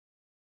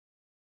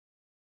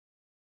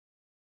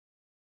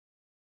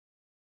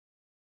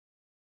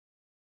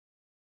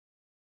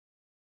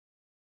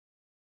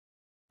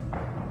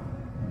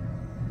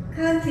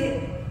count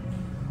it.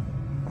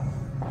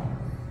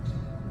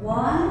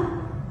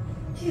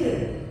 1,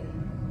 2,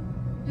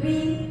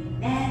 3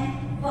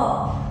 and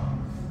 4,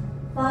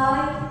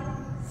 5,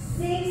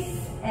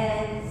 6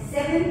 and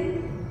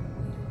 7,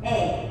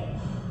 8.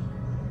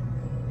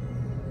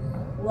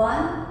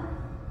 1,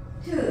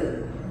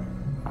 2,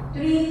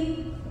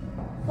 3,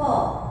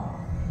 4,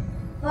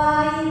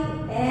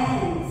 5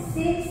 and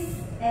 6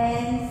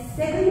 and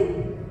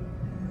 7,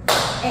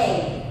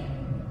 8.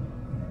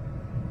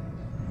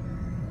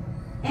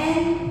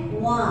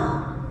 And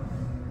 1,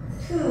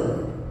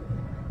 2,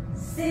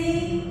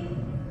 3,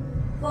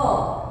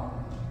 4,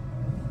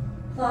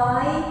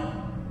 5,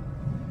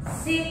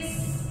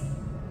 6,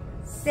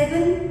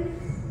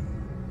 7,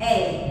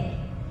 8.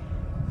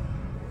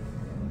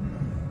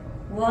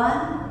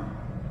 1,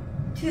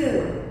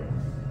 2,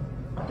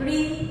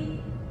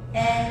 3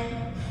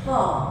 and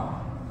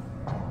 4,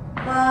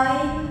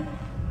 5,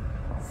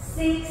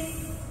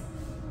 6,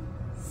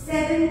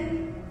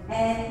 7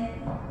 and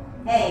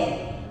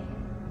 8.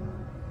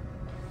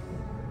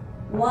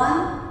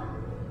 1,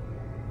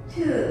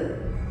 2,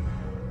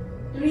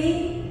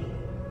 3,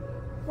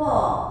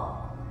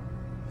 4,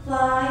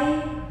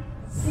 5,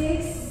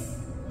 6,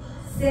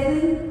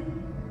 7,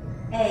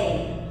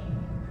 8.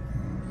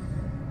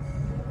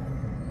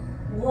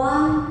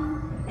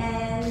 1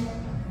 and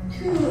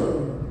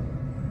 2,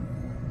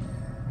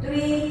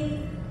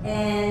 3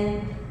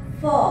 and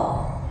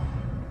 4,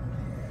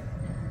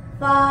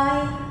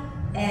 5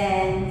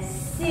 and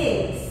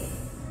 6,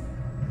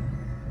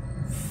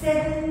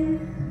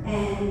 7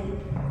 and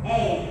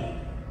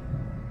 8.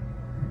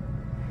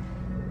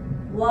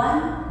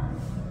 1,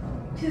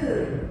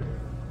 2,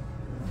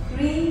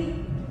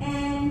 3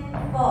 and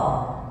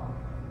 4,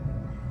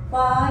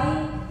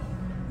 5,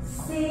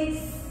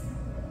 6,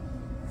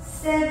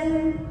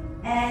 7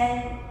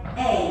 and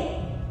 8.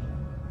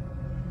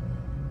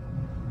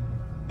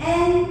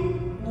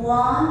 And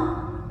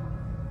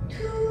 1,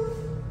 2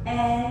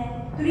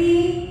 and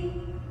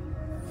 3,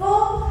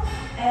 4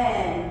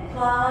 and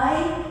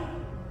 5,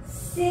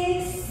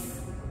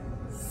 6,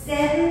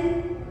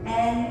 7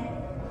 and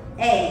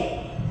 8.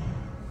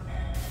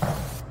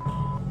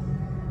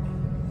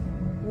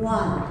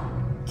 1,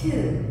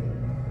 2,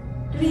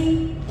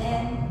 3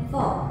 and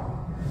 4,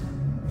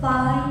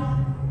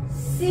 5,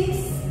 6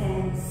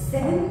 and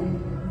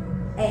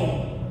 7,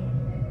 8.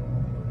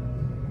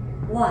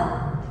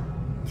 1,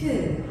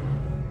 2,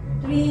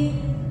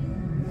 3,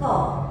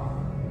 4,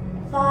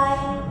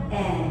 5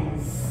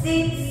 and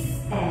 6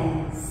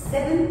 and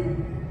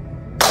 7,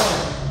 8.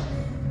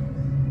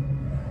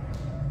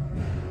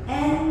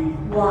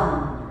 And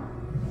 1,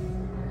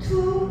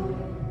 2,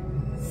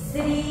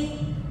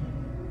 3,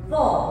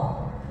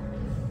 4,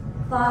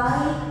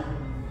 5,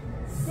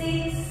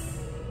 6,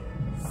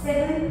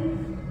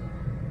 7,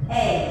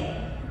 8.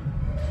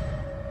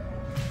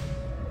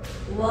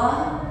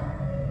 1,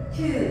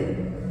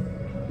 2,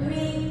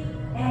 3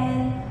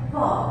 and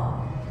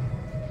 4,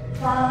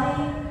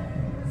 5,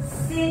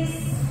 6,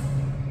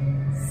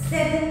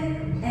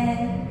 7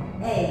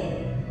 and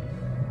 8.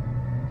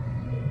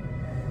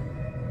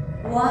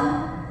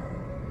 1,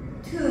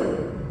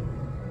 2,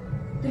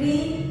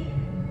 3,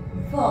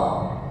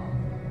 4,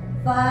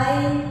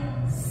 5,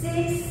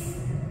 6,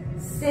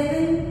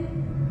 7,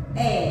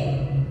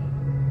 8.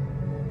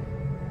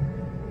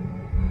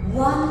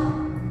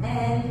 1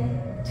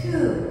 and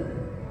 2,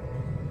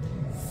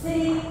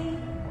 3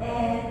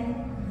 and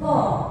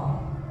 4,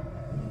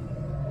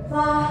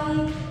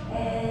 5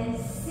 and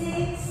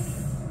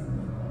 6,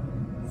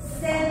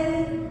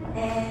 7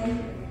 and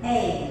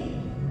 8.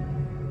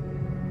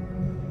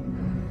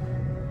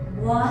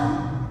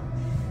 1,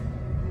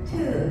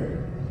 2,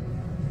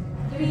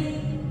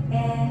 3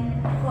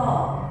 and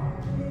 4,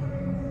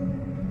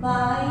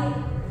 5,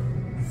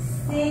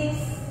 6,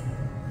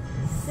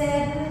 7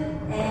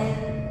 and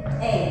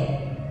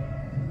 8.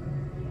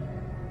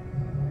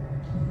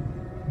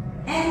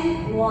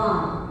 And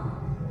 1,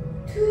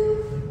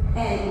 2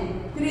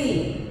 and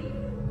 3,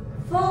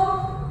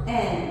 4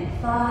 and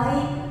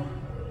 5,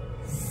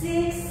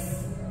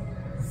 6,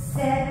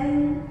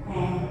 7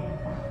 and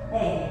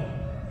 8.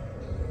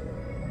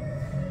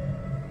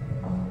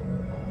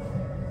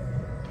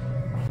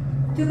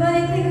 두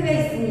번의 태그가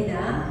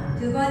있습니다.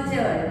 두 번째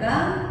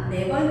월과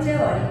네 번째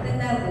월이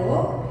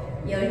끝나고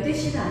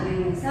 12시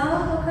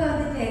방향에서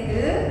포크아웃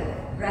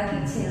태그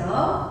락킹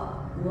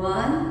체어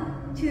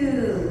 1,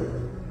 2,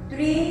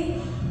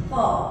 3,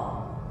 4.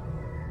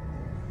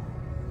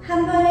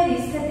 한 번에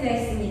리스타트가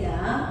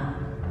있습니다.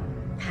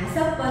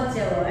 다섯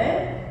번째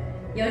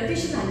월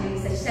 12시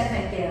방향에서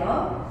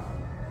시작할게요.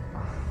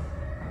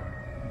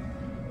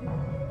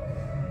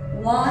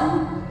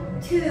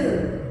 1,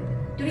 2,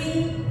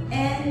 3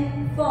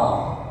 and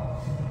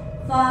 4,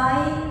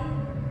 5,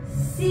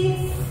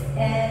 6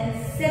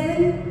 and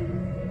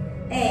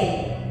 7,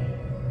 8.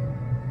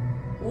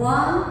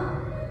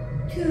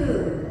 1,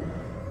 2,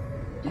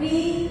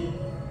 3,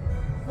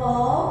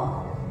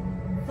 4,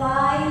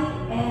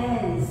 5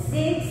 and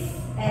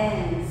 6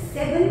 and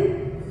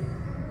 7,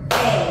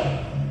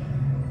 8.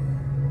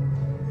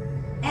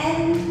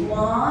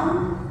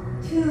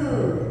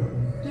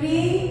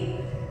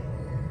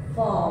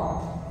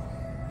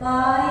 4,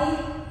 5,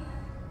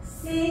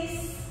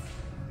 6,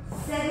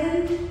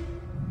 7,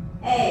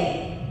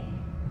 8.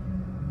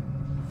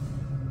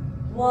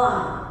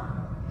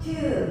 1,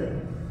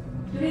 2,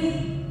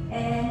 3,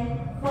 and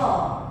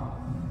 4,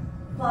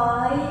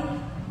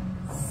 5,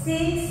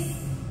 6,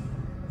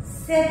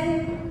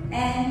 7,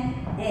 and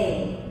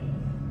 8.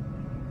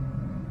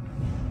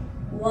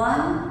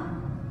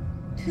 1,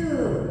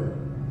 2,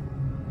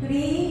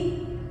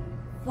 3,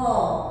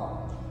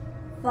 4,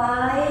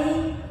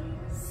 5,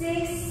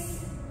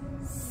 6,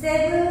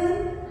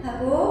 7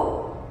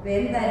 하고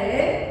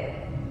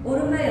왼발을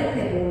오른발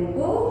옆에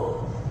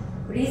모으고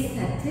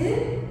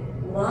리스타트.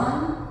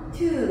 1,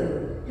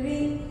 2,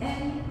 3,